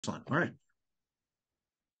Excellent. All right.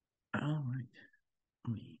 All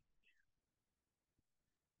right.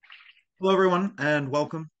 Hello, everyone, and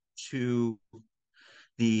welcome to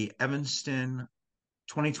the Evanston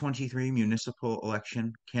 2023 Municipal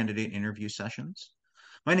Election Candidate Interview Sessions.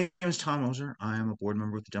 My name is Tom Ozer. I am a board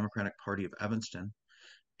member with the Democratic Party of Evanston.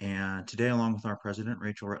 And today, along with our president,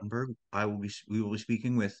 Rachel Ruttenberg, we will be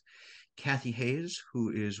speaking with Kathy Hayes, who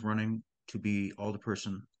is running to be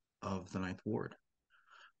alderperson of the Ninth Ward.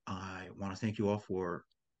 I want to thank you all for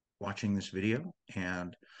watching this video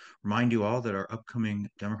and remind you all that our upcoming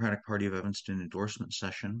Democratic Party of Evanston endorsement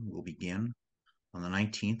session will begin on the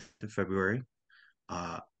 19th of February.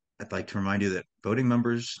 Uh, I'd like to remind you that voting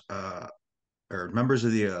members or members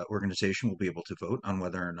of the organization will be able to vote on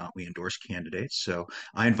whether or not we endorse candidates. So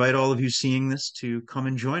I invite all of you seeing this to come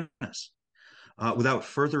and join us. Without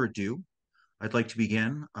further ado, I'd like to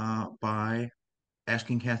begin by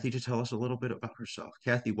asking Kathy to tell us a little bit about herself.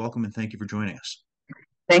 Kathy, welcome and thank you for joining us.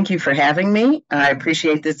 Thank you for having me. I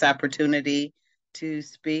appreciate this opportunity to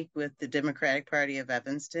speak with the Democratic Party of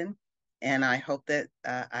Evanston, and I hope that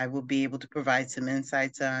I will be able to provide some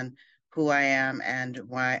insights on who I am and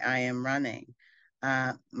why I am running.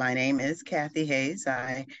 My name is Kathy Hayes.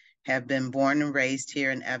 I have been born and raised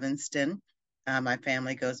here in Evanston. My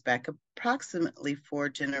family goes back approximately 4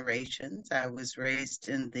 generations. I was raised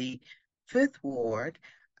in the Fifth Ward,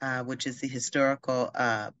 which is the historical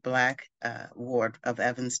Black ward of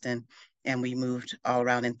Evanston, and we moved all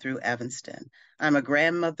around and through Evanston. I'm a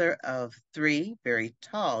grandmother of three very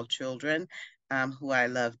tall children who I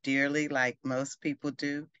love dearly, like most people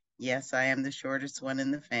do. Yes, I am the shortest one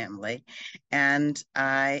in the family, and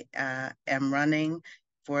I am running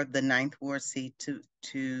for the Ninth Ward seat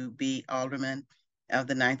to be alderman of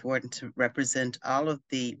the Ninth Ward and to represent all of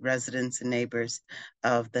the residents and neighbors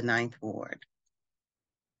of the Ninth Ward.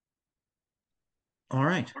 All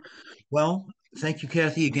right. Well, thank you,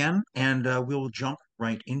 Kathy, again, and we'll jump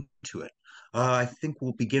right into it. I think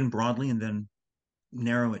we'll begin broadly and then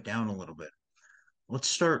narrow it down a little bit. Let's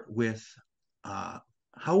start with uh,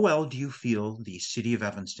 how well do you feel the city of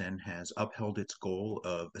Evanston has upheld its goal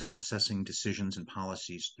of assessing decisions and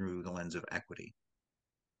policies through the lens of equity?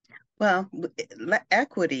 Well,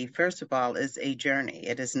 equity, first of all, is a journey.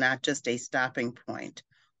 It is not just a stopping point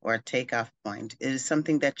or a takeoff point. It is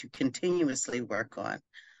something that you continuously work on.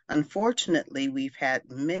 Unfortunately, we've had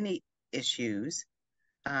many issues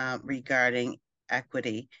regarding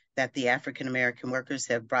equity that the African American workers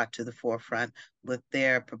have brought to the forefront with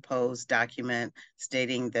their proposed document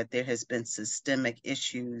stating that there has been systemic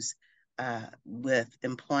issues with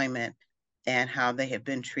employment and how they have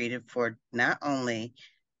been treated for not only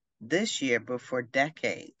this year, but for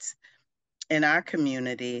decades. In our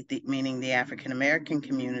community, meaning the African American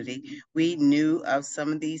community, we knew of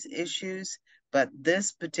some of these issues, but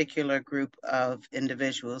this particular group of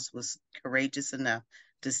individuals was courageous enough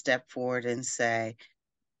to step forward and say,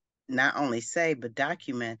 not only say, but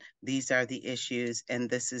document these are the issues,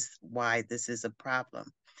 and this is why this is a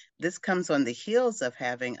problem. This comes on the heels of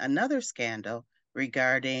having another scandal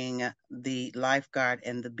regarding the lifeguard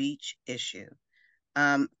and the beach issue.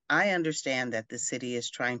 I understand that the city is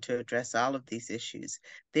trying to address all of these issues.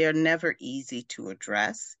 They are never easy to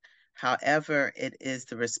address. However, it is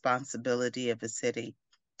the responsibility of a city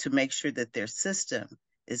to make sure that their system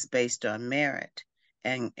is based on merit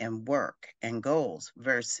and work and goals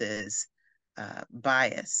versus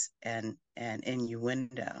bias and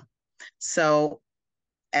innuendo. So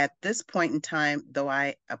at this point in time, though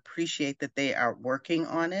I appreciate that they are working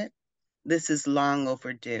on it, this is long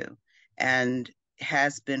overdue and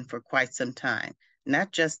has been for quite some time.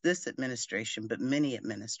 Not just this administration, but many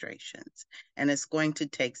administrations. And it's going to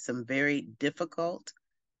take some very difficult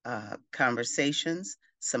conversations,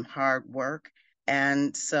 some hard work,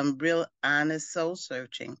 and some real honest soul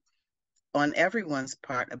searching on everyone's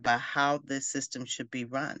part about how this system should be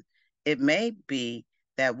run. It may be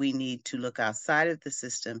that we need to look outside of the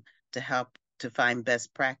system to help to find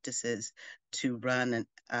best practices to run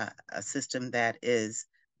a system that is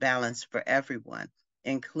balanced for everyone,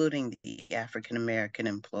 including the African American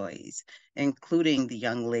employees, including the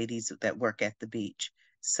young ladies that work at the beach.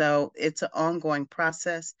 So it's an ongoing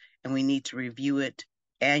process, and we need to review it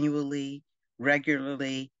annually,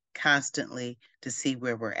 regularly, constantly to see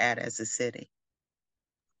where we're at as a city.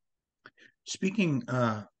 Speaking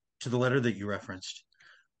to the letter that you referenced,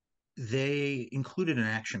 they included an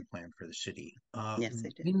action plan for the city. Yes, I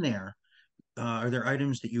do. In there, are there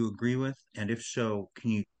items that you agree with? And if so,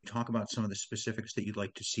 can you talk about some of the specifics that you'd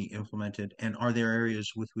like to see implemented? And are there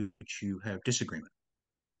areas with which you have disagreement?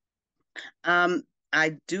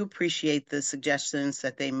 I do appreciate the suggestions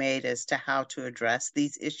that they made as to how to address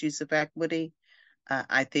these issues of equity.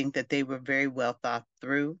 I think that they were very well thought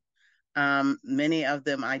through. Many of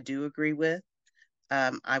them I do agree with.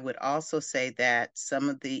 I would also say that some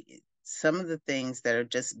of the things that are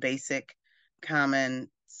just basic, common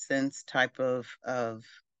sense type of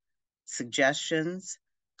suggestions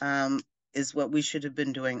um, is what we should have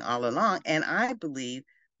been doing all along. And I believe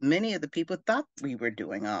many of the people thought we were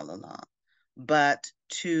doing all along. But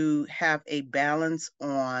to have a balance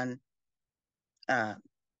on uh,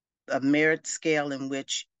 a merit scale in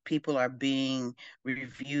which people are being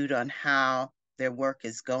reviewed on how their work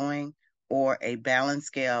is going, or a balance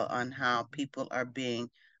scale on how people are being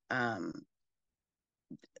um,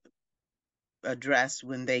 addressed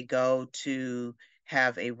when they go to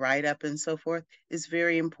have a write-up and so forth, is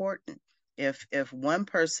very important. If one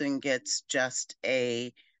person gets just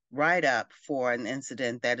a write-up for an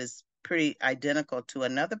incident that is pretty identical to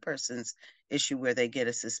another person's issue where they get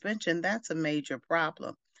a suspension, that's a major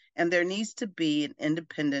problem. And there needs to be an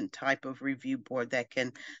independent type of review board that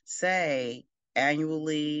can say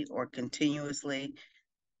annually or continuously,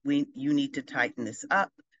 you need to tighten this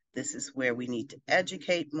up. This is where we need to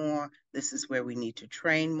educate more. This is where we need to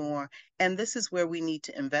train more. And this is where we need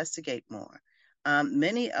to investigate more.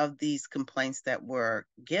 Many of these complaints that were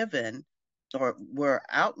given or were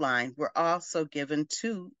outlined were also given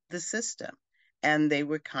to the system, and they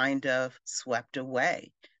were kind of swept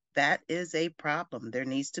away. That is a problem. There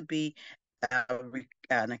needs to be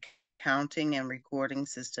an accounting and recording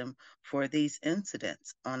system for these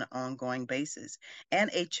incidents on an ongoing basis, and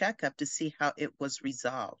a checkup to see how it was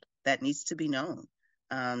resolved. That needs to be known.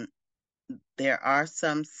 Um, there are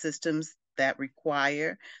some systems that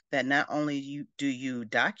require that not only do you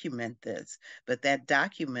document this, but that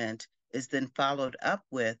document is then followed up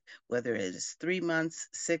with, whether it is 3 months,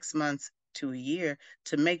 6 months to a year,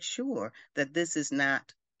 to make sure that this is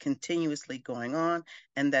not continuously going on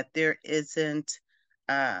and that there isn't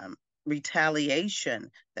um,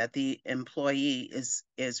 retaliation that the employee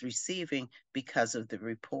is receiving because of the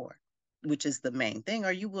report, which is the main thing,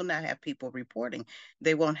 or you will not have people reporting.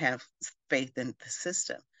 They won't have faith in the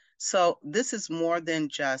system. So this is more than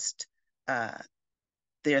just uh,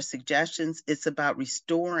 their suggestions. It's about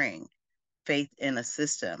restoring faith in a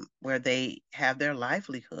system where they have their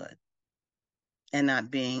livelihood and not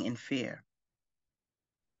being in fear.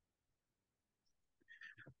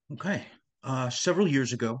 Okay. Several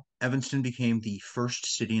years ago, Evanston became the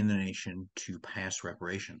first city in the nation to pass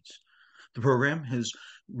reparations. The program has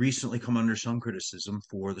recently come under some criticism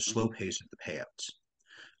for the slow pace of the payouts.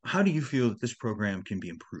 How do you feel that this program can be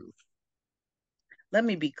improved? Let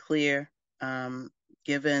me be clear,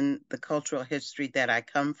 given the cultural history that I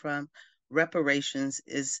come from, reparations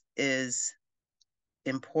is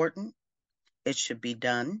important. It should be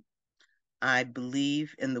done. I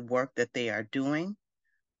believe in the work that they are doing.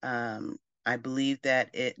 I believe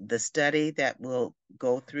that the study that will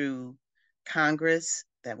go through Congress,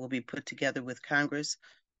 that will be put together with Congress,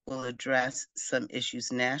 will address some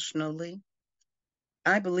issues nationally.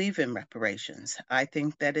 I believe in reparations. I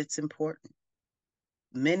think that it's important.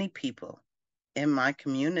 Many people in my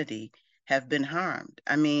community have been harmed.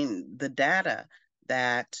 I mean, the data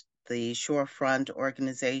that the Shorefront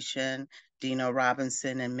organization, Dino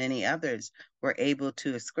Robinson, and many others were able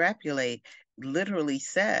to extrapolate literally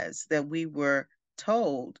says that we were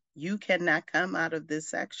told you cannot come out of this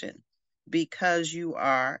section because you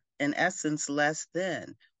are, in essence, less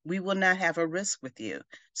than. We will not have a risk with you.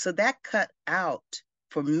 So that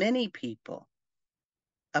for many people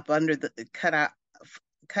up under the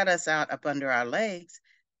cut us out up under our legs,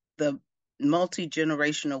 the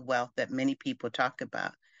multi-generational wealth that many people talk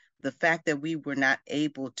about, the fact that we were not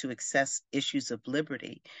able to access issues of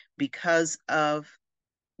liberty because of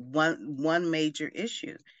one major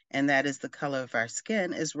issue, and that is the color of our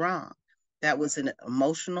skin, is wrong. That was an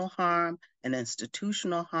emotional harm, an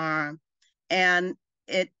institutional harm, and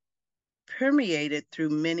it permeated through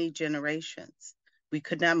many generations. We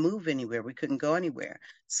could not move anywhere. We couldn't go anywhere.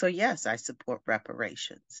 So yes, I support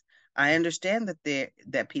reparations. I understand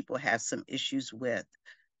that people have some issues with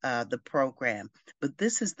the program, but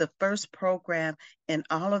this is the first program in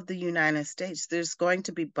all of the United States. There's going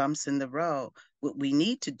to be bumps in the road. What we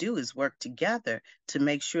need to do is work together to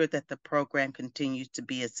make sure that the program continues to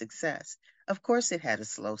be a success. Of course, it had a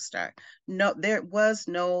slow start. No, there was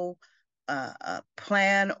no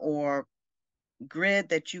plan or grid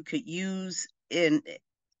that you could use in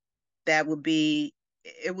that would be,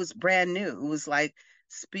 it was brand new. It was like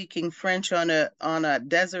speaking French on a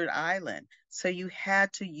desert island. So you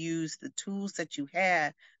had to use the tools that you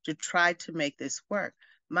had to try to make this work.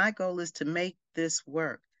 My goal is to make this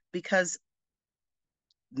work because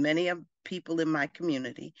many of people in my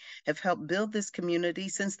community have helped build this community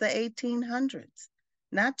since the 1800s.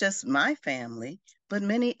 Not just my family, but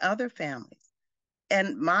many other families.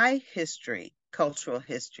 And my history, cultural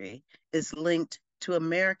history, is linked to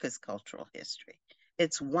America's cultural history.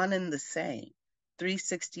 It's one and the same,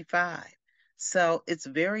 365. So it's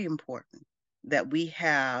very important that we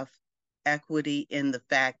have equity in the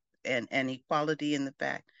fact and equality in the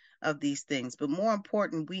fact of these things. But more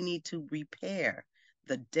important, we need to repair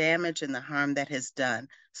the damage and the harm that has done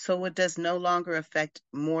so it does no longer affect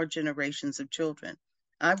more generations of children.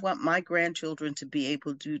 I want my grandchildren to be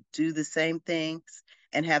able to do the same things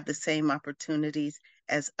and have the same opportunities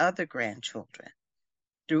as other grandchildren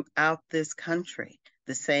throughout this country.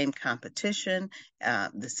 The same competition,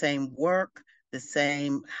 the same work, the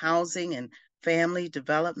same housing and family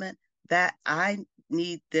development. That I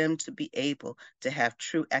need them to be able to have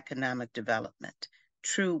true economic development,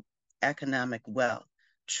 true economic wealth,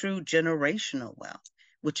 true generational wealth,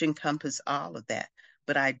 which encompass all of that.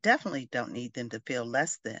 But I definitely don't need them to feel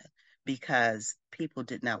less than because people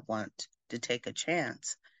did not want to take a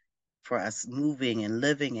chance for us moving and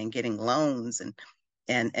living and getting loans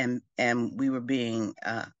and we were being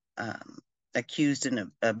accused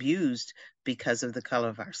and abused because of the color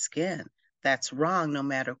of our skin. That's wrong no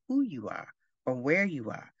matter who you are or where you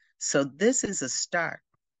are. So this is a start,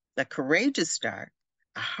 a courageous start,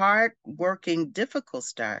 a hard working, difficult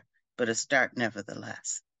start, but a start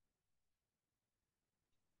nevertheless.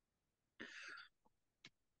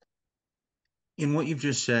 In what you've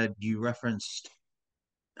just said, you referenced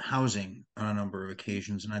housing on a number of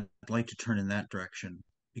occasions, and I'd like to turn in that direction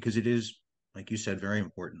because it is, like you said, very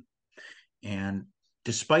important. And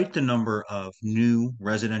despite the number of new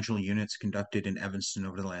residential units conducted in Evanston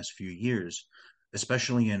over the last few years,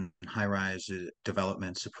 especially in high-rise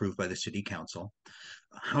developments approved by the city council,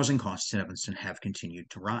 housing costs in Evanston have continued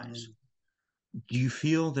to rise. Mm. Do you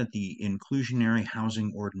feel that the inclusionary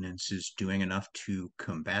housing ordinance is doing enough to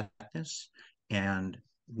combat this? And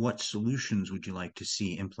what solutions would you like to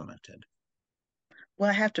see implemented? Well,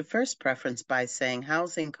 I have to first preference by saying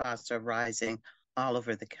housing costs are rising all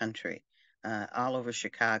over the country, all over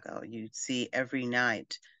Chicago. You see every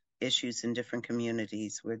night issues in different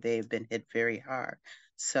communities where they've been hit very hard.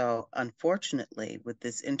 So, unfortunately, with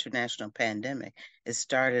this international pandemic, it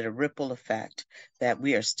started a ripple effect that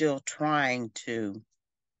we are still trying to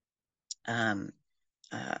um,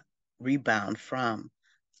 uh, rebound from,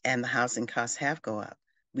 and the housing costs have go up.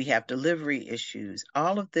 We have delivery issues.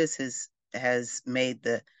 All of this has made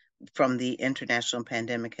the from the international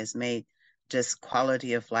pandemic has made just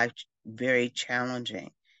quality of life very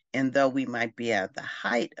challenging. And though we might be at the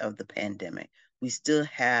height of the pandemic, we still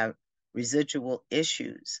have residual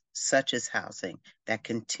issues such as housing that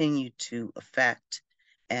continue to affect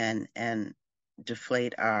and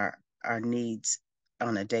deflate our needs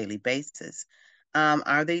on a daily basis.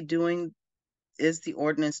 Are they doing is the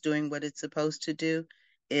ordinance doing what it's supposed to do?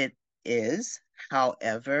 It is.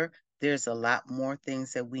 However, there's a lot more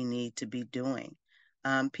things that we need to be doing.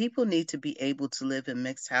 People need to be able to live in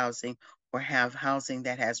mixed housing or have housing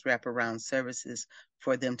that has wraparound services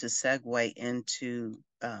for them to segue into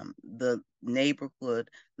the neighborhood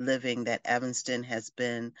living that Evanston has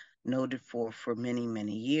been noted for many,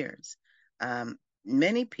 many years.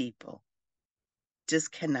 Many people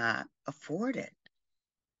just cannot afford it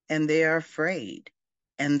and they are afraid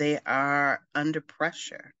and they are under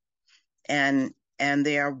pressure and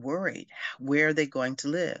they are worried where are they going to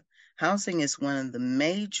live. Housing is one of the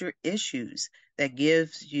major issues that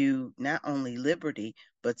gives you not only liberty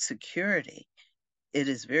but security. It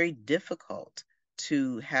is very difficult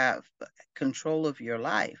to have control of your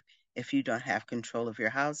life if you don't have control of your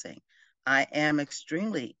housing.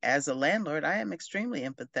 As a landlord, I am extremely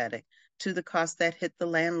empathetic to the costs that hit the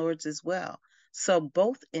landlords as well. So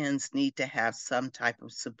both ends need to have some type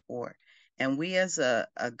of support. And we as a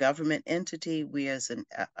government entity, we as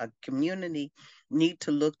a community need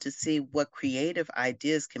to look to see what creative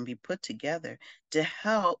ideas can be put together to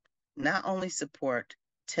help not only support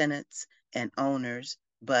tenants and owners,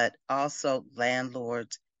 but also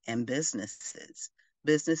landlords and businesses.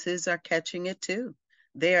 Businesses are catching it too.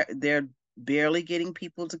 They're barely getting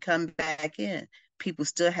people to come back in. People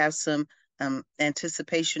still have some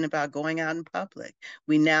anticipation about going out in public.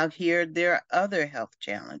 We now hear there are other health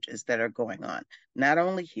challenges that are going on, not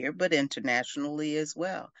only here, but internationally as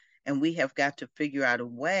well. And we have got to figure out a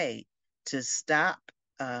way to stop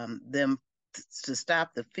them, to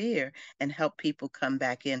stop the fear and help people come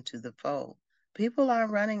back into the fold. People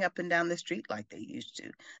aren't running up and down the street like they used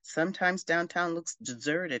to. Sometimes downtown looks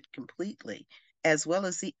deserted completely. as well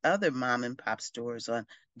as the other mom and pop stores on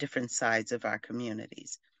different sides of our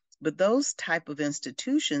communities. But those type of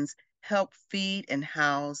institutions help feed and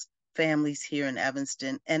house families here in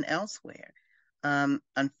Evanston and elsewhere.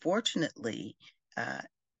 Unfortunately, uh,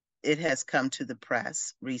 it has come to the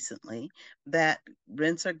press recently that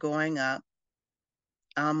rents are going up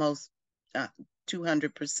almost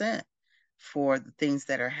 200% for the things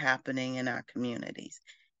that are happening in our communities.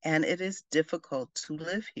 And it is difficult to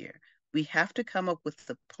live here. We have to come up with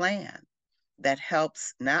a plan that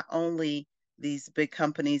helps not only these big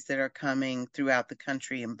companies that are coming throughout the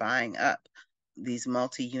country and buying up these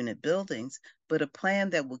multi-unit buildings, but a plan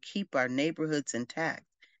that will keep our neighborhoods intact.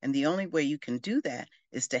 And the only way you can do that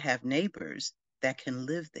is to have neighbors that can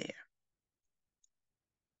live there.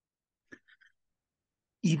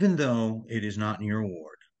 Even though it is not in your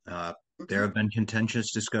ward, uh, there Mhm. have been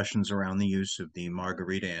contentious discussions around the use of the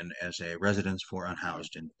Margarita Inn as a residence for Yeah,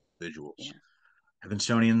 unhoused individuals. yeah,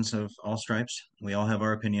 Evanstonians of all stripes, we all have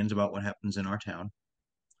our opinions about what happens in our town.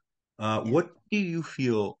 yeah. What do you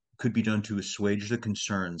feel could be done to assuage the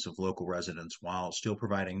concerns of local residents while still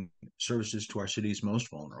providing services to our city's most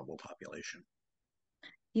vulnerable population?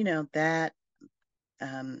 That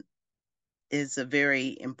um, is a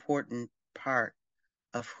very important part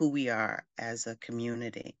of who we are as a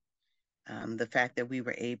community. The fact that we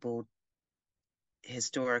were able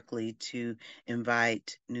historically to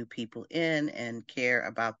invite new people in and care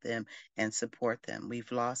about them and support them.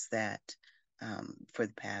 We've lost that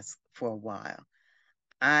for a while.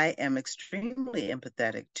 I am extremely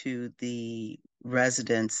empathetic to the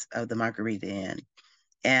residents of the Margarita Inn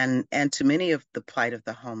and to many of the plight of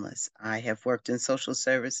the homeless. I have worked in social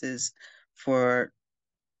services for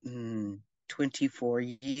 24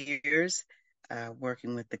 years,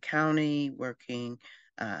 working with the county,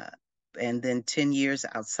 uh, and then 10 years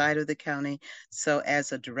outside of the county. So,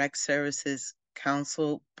 as a direct services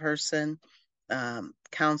council person,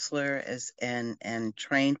 counselor and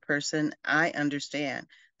trained person, I understand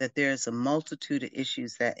that there's a multitude of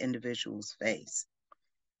issues that individuals face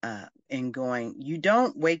in going, you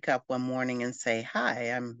don't wake up one morning and say,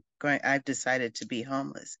 "Hi, I've decided to be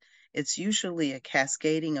homeless." It's usually a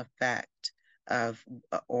cascading effect of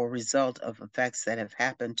or result of effects that have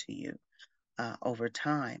happened to you over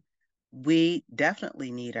time. We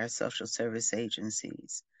definitely need our social service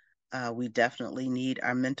agencies. We definitely need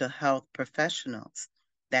our mental health professionals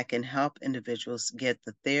that can help individuals get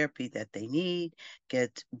the therapy that they need,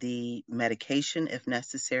 get the medication if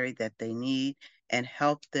necessary that they need, and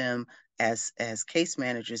help them as case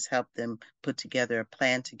managers, help them put together a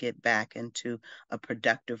plan to get back into a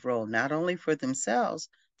productive role, not only for themselves,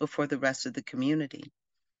 but for the rest of the community.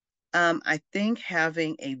 I think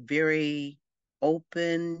having a very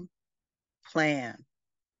open plan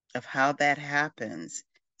of how that happens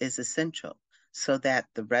is essential so that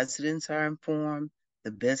the residents are informed,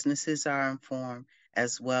 the businesses are informed,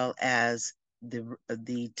 as well as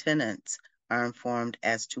the tenants are informed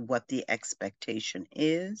as to what the expectation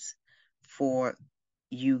is for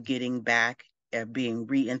you getting back, being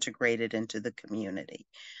reintegrated into the community.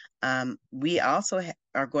 We also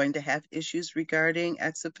are going to have issues regarding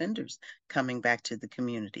ex-offenders coming back to the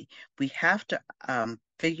community. We have to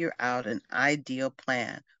figure out an ideal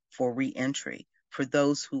plan for reentry for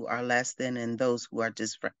those who are less than and those who are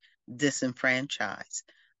disenfranchised.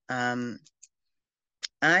 Um,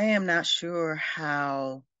 I am not sure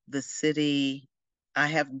how the city, I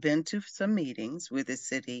have been to some meetings where the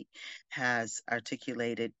city has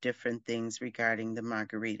articulated different things regarding the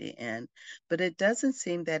Margarita Inn, but it doesn't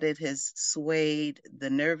seem that it has swayed the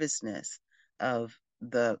nervousness of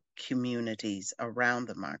the communities around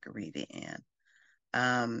the Margarita Inn.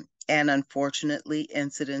 And unfortunately,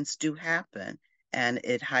 incidents do happen, and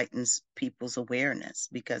it heightens people's awareness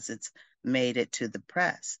because it's made it to the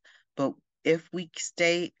press. But if we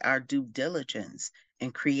stay our due diligence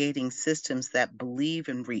in creating systems that believe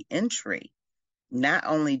in reentry, not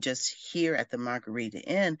only just here at the Margarita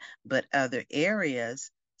Inn, but other areas,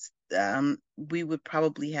 we would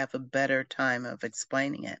probably have a better time of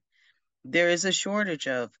explaining it. There is a shortage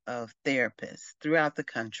of therapists throughout the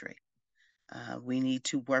country. We need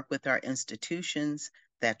to work with our institutions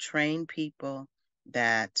that train people,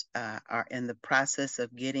 that are in the process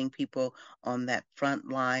of getting people on that front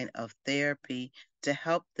line of therapy to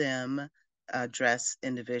help them address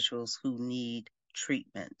individuals who need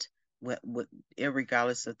treatment.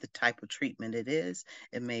 Irregardless of the type of treatment it is,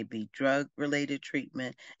 it may be drug related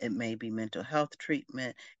treatment, it may be mental health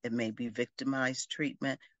treatment, it may be victimized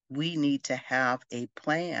treatment. We need to have a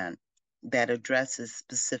plan that addresses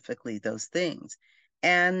specifically those things.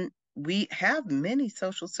 And we have many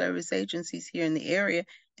social service agencies here in the area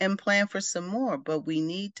and plan for some more, but we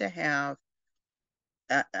need to have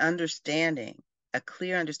understanding, a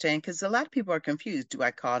clear understanding, because a lot of people are confused. Do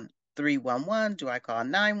I call 311? Do I call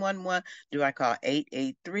 911? Do I call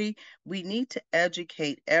 883? We need to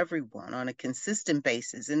educate everyone on a consistent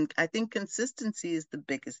basis. And I think consistency is the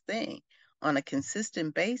biggest thing, on a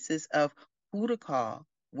consistent basis of who to call,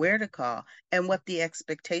 where to call, and what the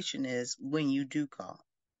expectation is when you do call.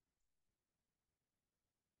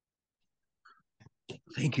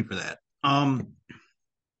 Thank you for that.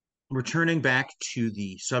 Returning back to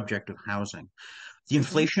the subject of housing, the Hmm.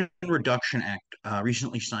 Inflation Reduction Act,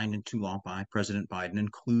 recently signed into law by President Biden,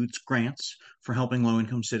 includes grants for helping low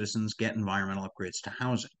income citizens get environmental upgrades to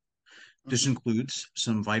housing. This Hmm. includes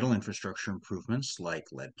some vital infrastructure improvements like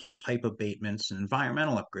lead pipe abatements and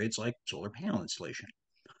environmental upgrades like solar panel installation.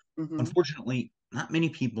 Hmm. Unfortunately, not many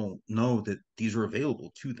people know that these are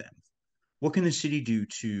available to them. What can the city do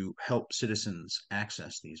to help citizens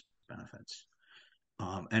access these benefits?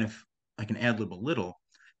 And if I can ad lib a little,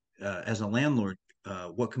 as a landlord,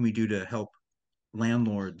 what can we do to help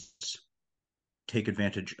landlords take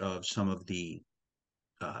advantage of some of the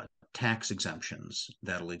uh, tax exemptions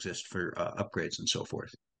that'll exist for upgrades and so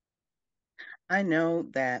forth? I know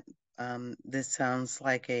that this sounds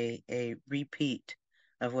like a repeat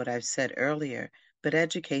of what I've said earlier, but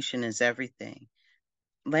education is everything.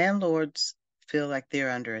 Landlords feel like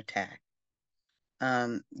they're under attack.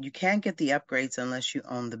 You can't get the upgrades unless you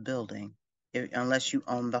own the building, unless you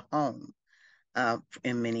own the home,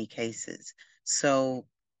 in many cases. So,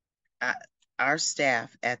 uh, our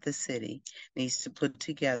staff at the city needs to put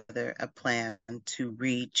together a plan to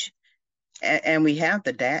reach and we have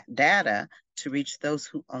the data to reach those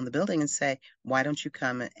who own the building and say, why don't you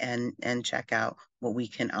come and check out what we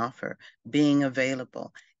can offer? Being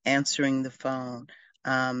available, answering the phone,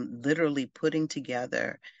 literally putting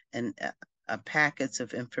together an, packets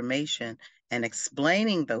of information and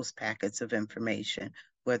explaining those packets of information,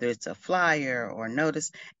 whether it's a flyer or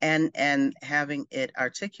notice, and having it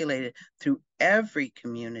articulated through every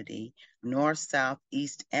community, north, south,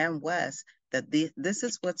 east, and west, that this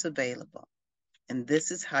is what's available. And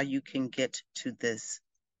this is how you can get to this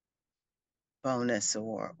bonus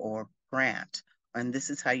or grant. And this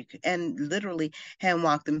is how you can, and literally hand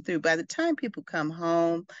walk them through. By the time people come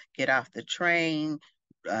home, get off the train,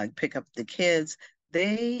 pick up the kids,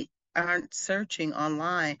 they aren't searching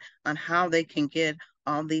online on how they can get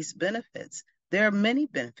all these benefits. There are many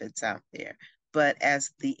benefits out there, but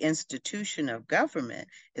as the institution of government,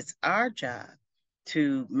 it's our job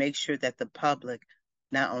to make sure that the public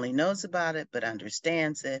not only knows about it but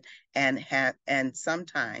understands it and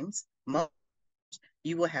sometimes most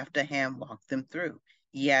you will have to hand walk them through.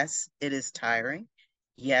 Yes, it is tiring.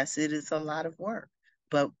 Yes, it is a lot of work,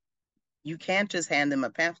 but you can't just hand them a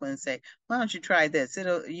pamphlet and say, "Why don't you try this?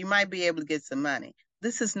 You might be able to get some money."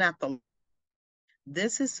 This is not the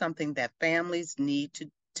this is something that families need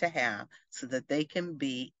to have so that they can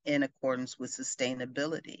be in accordance with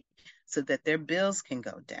sustainability, so that their bills can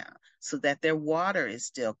go down, so that their water is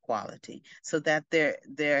still quality, so that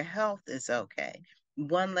their health is okay.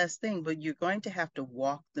 One less thing, but you're going to have to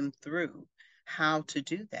walk them through how to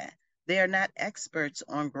do that. They are not experts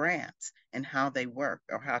on grants and how they work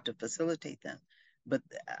or how to facilitate them. But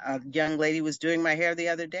a young lady was doing my hair the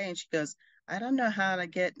other day and she goes, I don't know how to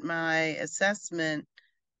get my assessment,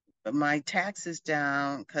 my taxes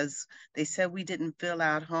down because they said we didn't fill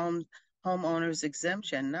out homeowners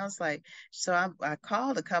exemption. And I was like, so I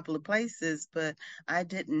called a couple of places, but I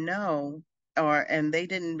didn't know, and they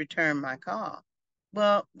didn't return my call.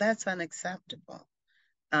 Well, that's unacceptable.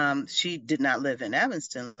 She did not live in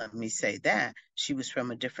Evanston, let me say that. She was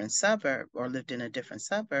from a different suburb or lived in a different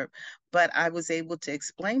suburb. But I was able to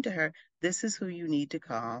explain to her this is who you need to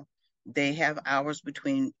call. They have hours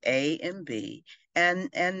between A and B. And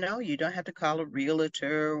no, you don't have to call a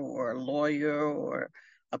realtor or a lawyer or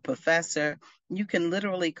a professor. You can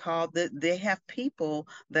literally call they have people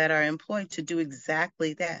that are employed to do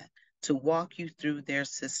exactly that, to walk you through their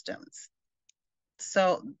systems.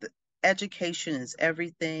 So education is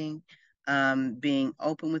everything. Being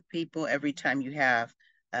open with people every time you have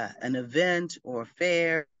an event or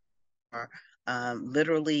fair or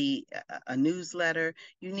literally a newsletter,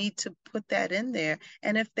 you need to put that in there.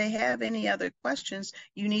 And if they have any other questions,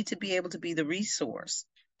 you need to be able to be the resource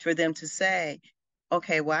for them to say,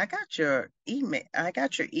 okay, well, I got your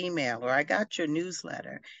email, or I got your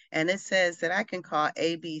newsletter, and it says that I can call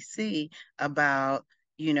ABC about,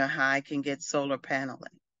 how I can get solar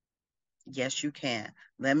paneling. Yes, you can.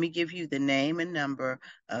 Let me give you the name and number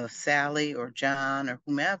of Sally or John or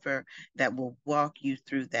whomever that will walk you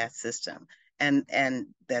through that system, and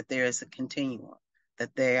that there is a continuum,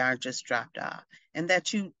 that they aren't just dropped off, and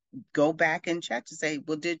that you go back and check to say,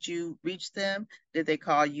 well, did you reach them? Did they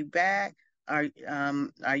call you back? Are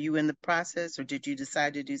you in the process, or did you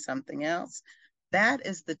decide to do something else? That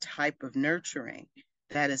is the type of nurturing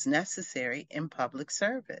that is necessary in public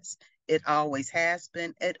service. It always has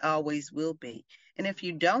been, it always will be. And if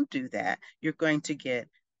you don't do that, you're going to get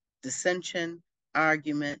dissension,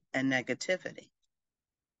 argument, and negativity.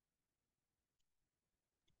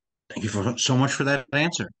 Thank you so much for that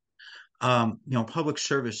answer. Public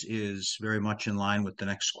service is very much in line with the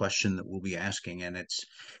next question that we'll be asking, and it's,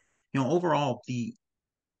 overall,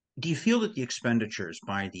 do you feel that the expenditures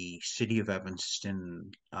by the city of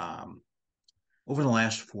Evanston over the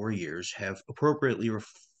last 4 years have appropriately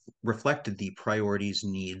reflected the priorities,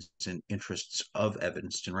 needs, and interests of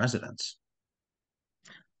Evanston residents?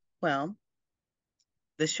 Well,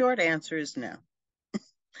 the short answer is no.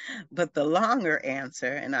 But the longer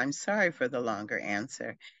answer, and I'm sorry for the longer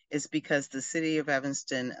answer, is because the city of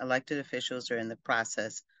Evanston elected officials are in the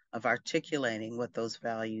process of articulating what those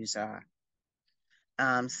values are.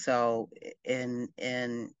 So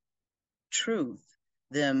in truth,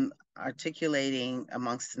 them articulating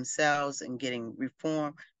amongst themselves and getting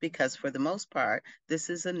reform, because for the most part, this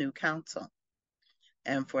is a new council.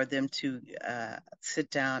 And for them to sit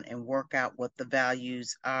down and work out what the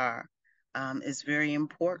values are is very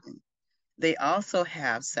important. They also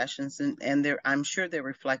have sessions, and I'm sure they're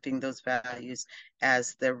reflecting those values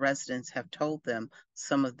as their residents have told them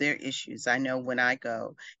some of their issues. I know when I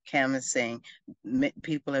go canvassing,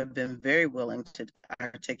 people have been very willing to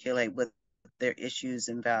articulate what their issues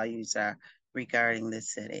and values are regarding the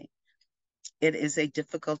city. It is a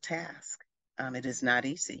difficult task. It is not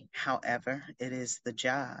easy. However, it is the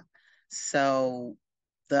job. So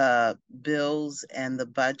the bills and the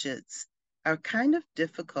budgets are kind of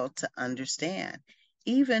difficult to understand,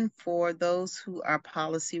 even for those who are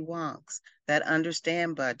policy wonks that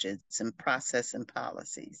understand budgets and process and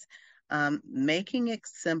policies. Making it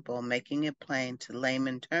simple, making it plain to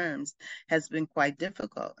layman terms has been quite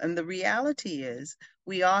difficult. And the reality is,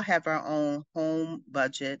 we all have our own home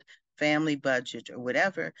budget, family budget, or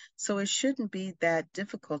whatever. So it shouldn't be that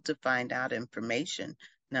difficult to find out information,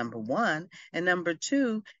 number one. And number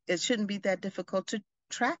two, it shouldn't be that difficult to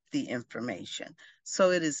track the information.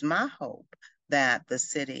 So it is my hope that the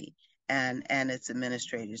city and its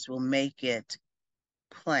administrators will make it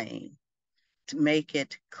plain, to make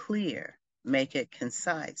it clear, make it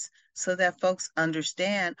concise, so that folks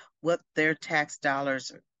understand what their tax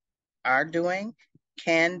dollars are doing,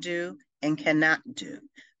 can do, and cannot do.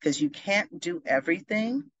 Because you can't do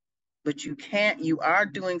everything, but you are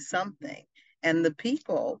doing something. And the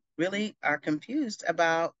people really are confused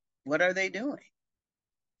about what are they doing.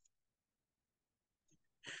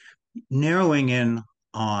 Narrowing in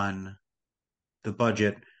on the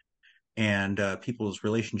budget and people's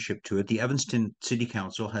relationship to it, the Evanston City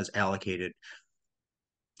Council has allocated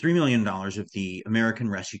 $3 million of the American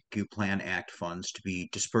Rescue Plan Act funds to be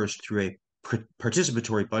dispersed through a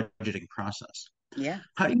participatory budgeting process. Yeah.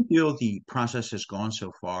 How do you feel the process has gone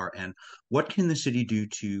so far, and what can the city do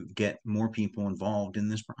to get more people involved in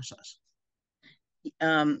this process?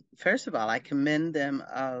 First of all, I commend them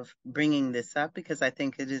of bringing this up because I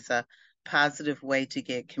think it is a positive way to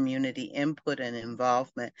get community input and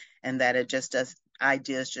involvement, and that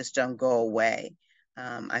ideas just don't go away.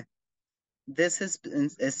 This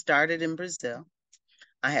it started in Brazil.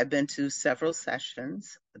 I have been to several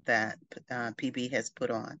sessions that PB has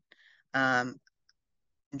put on. Um,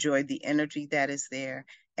 Enjoyed the energy that is there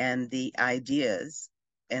and the ideas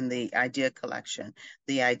and the idea collection,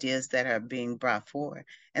 the ideas that are being brought forward.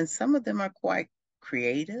 And some of them are quite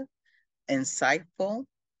creative, insightful,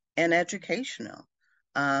 and educational.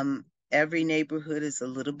 Every neighborhood is a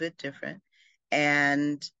little bit different.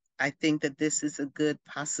 And I think that this is a good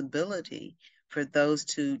possibility for those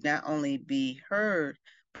to not only be heard,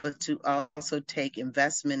 but to also take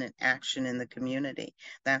investment and action in the community.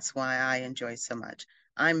 That's why I enjoy so much.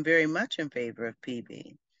 I'm very much in favor of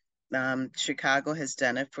PB. Chicago has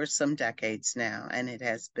done it for some decades now, and it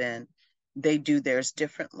has been, they do theirs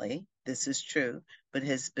differently. This is true, but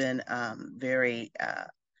has been very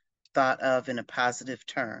thought of in a positive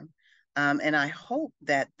term. And I hope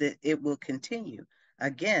that it will continue.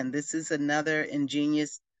 Again, this is another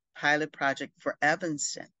ingenious pilot project for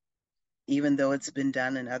Evanston, even though it's been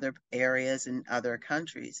done in other areas in other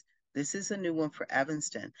countries. This is a new one for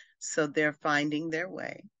Evanston. So they're finding their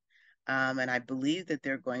way. And I believe that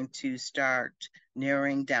they're going to start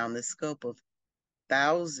narrowing down the scope of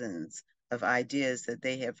thousands of ideas that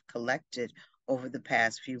they have collected over the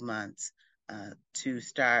past few months to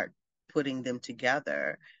start putting them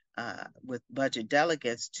together with budget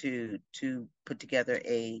delegates to put together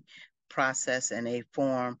a process and a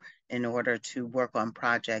form in order to work on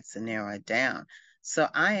projects and narrow it down. So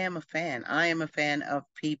I am a fan. I am a fan of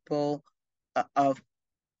people of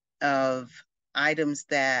items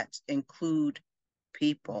that include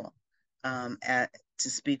people to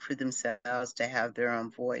speak for themselves, to have their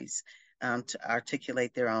own voice, to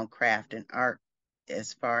articulate their own craft and art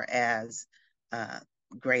as far as uh,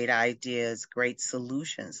 great ideas, great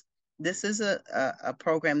solutions. This is a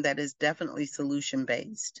program that is definitely solution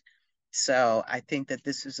based. So I think that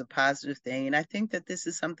this is a positive thing. And I think that this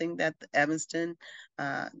is something that the Evanston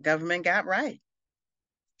government got right.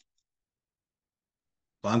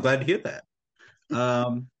 Well, I'm glad to hear that.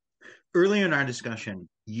 Um, Earlier in our discussion,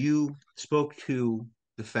 you spoke to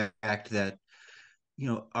the fact that,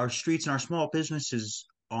 our streets and our small businesses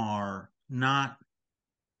are not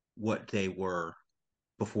what they were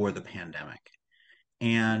before the pandemic.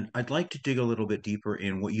 And I'd like to dig a little bit deeper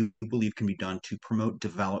in what you believe can be done to promote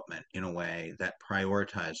development in a way that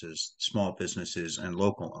prioritizes small businesses and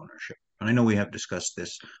local ownership. And I know we have discussed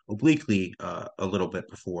this obliquely a little bit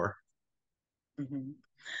before. Mhm.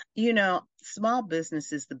 Small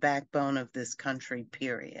business is the backbone of this country,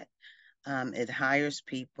 period. It hires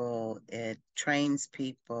people, it trains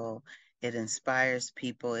people, it inspires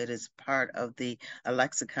people. It is part of the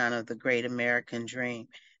lexicon of the great American dream.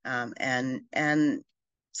 And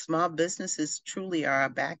small businesses truly are a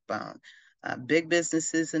backbone. Big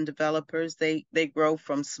businesses and developers, they grow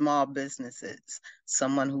from small businesses.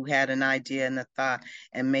 Someone who had an idea and a thought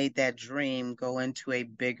and made that dream go into a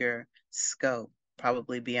bigger scope,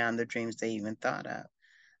 probably beyond the dreams they even thought of.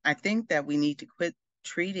 I think that we need to quit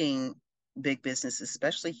treating big business,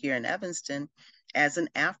 especially here in Evanston, as an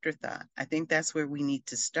afterthought. I think that's where we need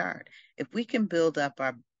to start. If we can build up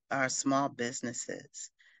our small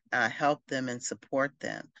businesses, help them and support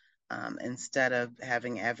them, instead of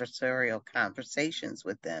having adversarial conversations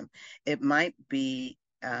with them, it might be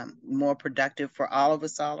more productive for all of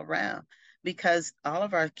us all around. Because all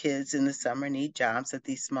of our kids in the summer need jobs at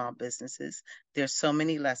these small businesses. There's so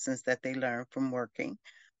many lessons that they learn from working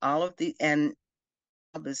all of the and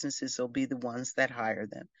businesses will be the ones that hire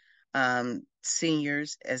them.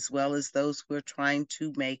 Seniors, as well as those who are trying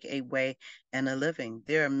to make a way and a living.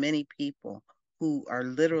 There are many people who are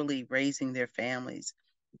literally raising their families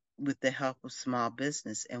with the help of small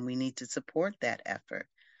business, and we need to support that effort.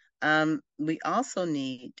 We also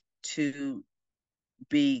need to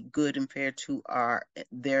be good and fair to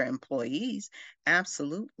their employees,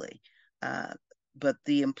 absolutely. Uh, but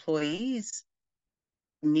the employees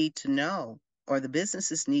need to know, or the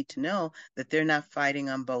businesses need to know, that they're not fighting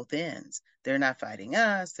on both ends. They're not fighting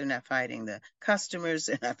us, they're not fighting the customers,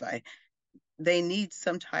 they're not fighting. They need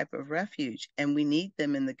some type of refuge, and we need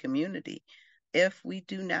them in the community. If we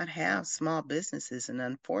do not have small businesses, and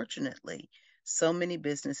unfortunately, so many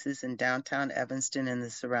businesses in downtown Evanston and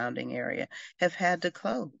the surrounding area have had to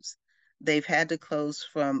close. They've had to close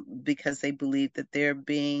from because they believe that they're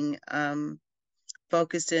being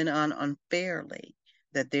focused in on unfairly,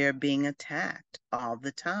 that they're being attacked all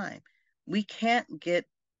the time. We can't get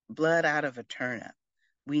blood out of a turnip.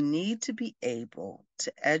 We need to be able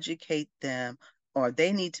to educate them, or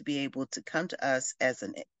they need to be able to come to us as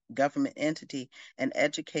a government entity and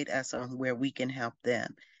educate us on where we can help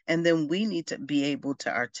them. And then we need to be able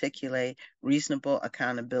to articulate reasonable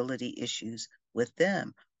accountability issues with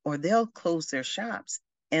them, or they'll close their shops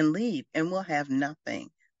and leave, and we'll have nothing.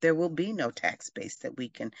 There will be no tax base that we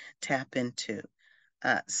can tap into.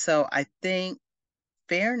 So I think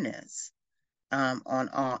fairness on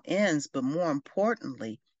all ends, but more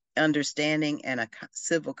importantly, understanding and a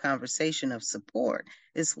civil conversation of support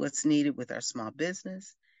is what's needed with our small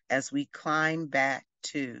business as we climb back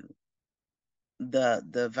to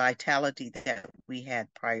the vitality that we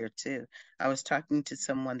had prior to. I was talking to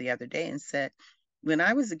someone the other day and said, when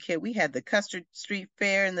I was a kid, we had the Custard Street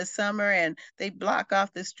Fair in the summer, and they block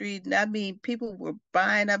off the street. And I mean, people were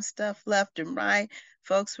buying up stuff left and right.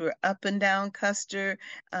 Folks were up and down Custer,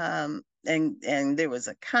 and there was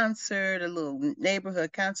a concert, a little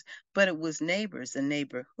neighborhood concert, but it was neighbors and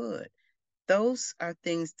neighborhood. Those are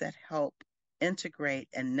things that help integrate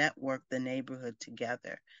and network the neighborhood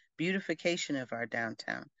together. Beautification of our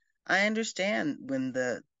downtown. I understand when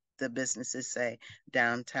the businesses say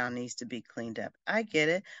downtown needs to be cleaned up. I get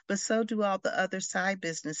it, but so do all the other side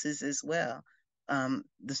businesses as well.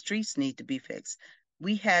 The streets need to be fixed.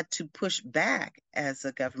 we had to push back as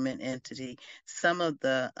a government entity some of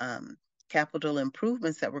the capital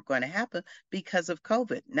improvements that were going to happen because of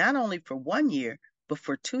COVID, not only for 1 year, but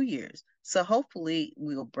for 2 years. So hopefully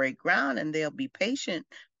we'll break ground and they'll be patient,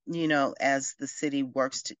 as the city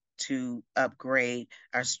works to upgrade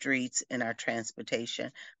our streets and our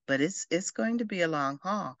transportation. But it's going to be a long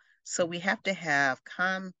haul. So we have to have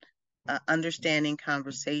understanding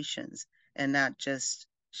conversations and not just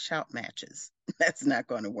shout matches. That's not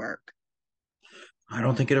going to work. I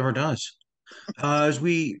don't think it ever does. As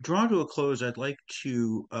we draw to a close, I'd like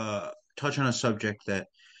to touch on a subject that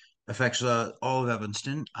affects all of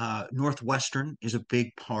Evanston. Northwestern is a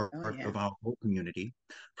big part Oh, yeah. of our whole community.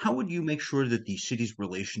 How would you make sure that the city's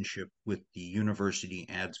relationship with the university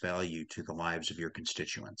adds value to the lives of your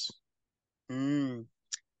constituents? Mm.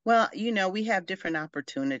 Well, we have different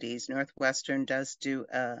opportunities. Northwestern does do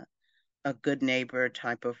a good neighbor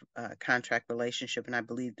type of contract relationship, and I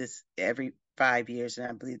believe this every 5 years, and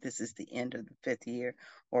I believe this is the end of the fifth year,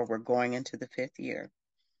 or we're going into the fifth year.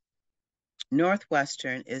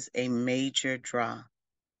 Northwestern is a major draw.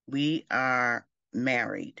 We are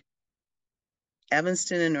married.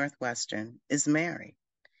 Evanston and Northwestern is married.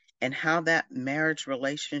 And how that marriage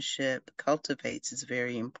relationship cultivates is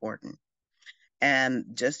very important. And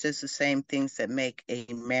just as the same things that make a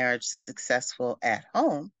marriage successful at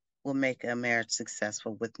home will make a marriage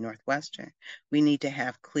successful with Northwestern, we need to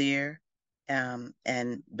have clear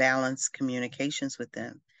and balanced communications with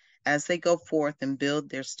them as they go forth and build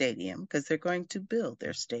their stadium, because they're going to build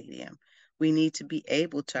their stadium. We need to be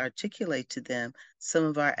able to articulate to them some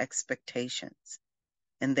of our expectations,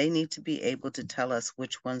 and they need to be able to tell us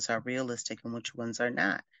which ones are realistic and which ones are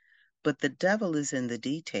not. But the devil is in the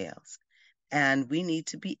details. And we need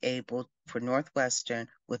to be able for Northwestern,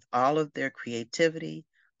 with all of their creativity,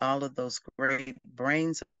 all of those great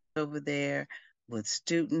brains over there, with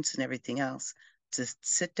students and everything else, to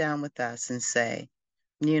sit down with us and say,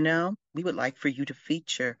 we would like for you to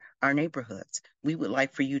feature our neighborhoods. We would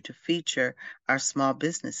like for you to feature our small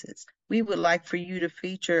businesses. We would like for you to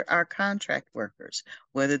feature our contract workers,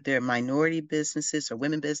 whether they're minority businesses or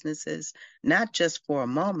women businesses, not just for a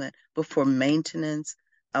moment, but for maintenance.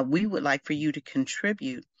 We would like for you to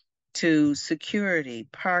contribute to security,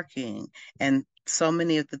 parking, and so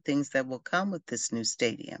many of the things that will come with this new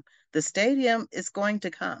stadium. The stadium is going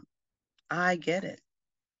to come. I get it.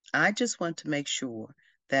 I just want to make sure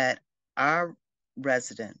that our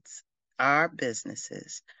residents, our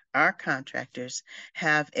businesses, our contractors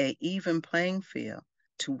have a even playing field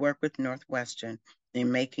to work with Northwestern in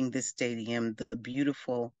making this stadium the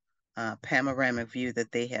beautiful panoramic view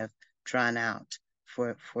that they have drawn out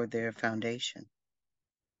for their foundation.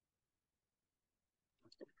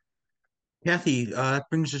 Kathy, that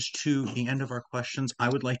brings us to the end of our questions. I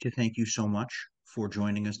would like to thank you so much for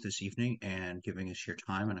joining us this evening and giving us your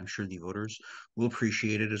time, and I'm sure the voters will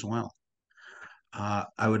appreciate it as well.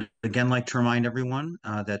 I would again like to remind everyone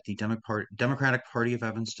that the Democratic Party of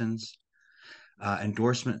Evanston's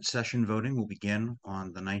endorsement session voting will begin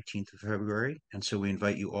on the 19th of February, and so we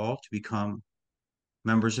invite you all to become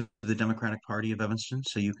members of the Democratic Party of Evanston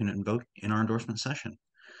so you can vote in our endorsement session.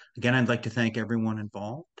 Again, I'd like to thank everyone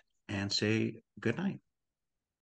involved and say good night.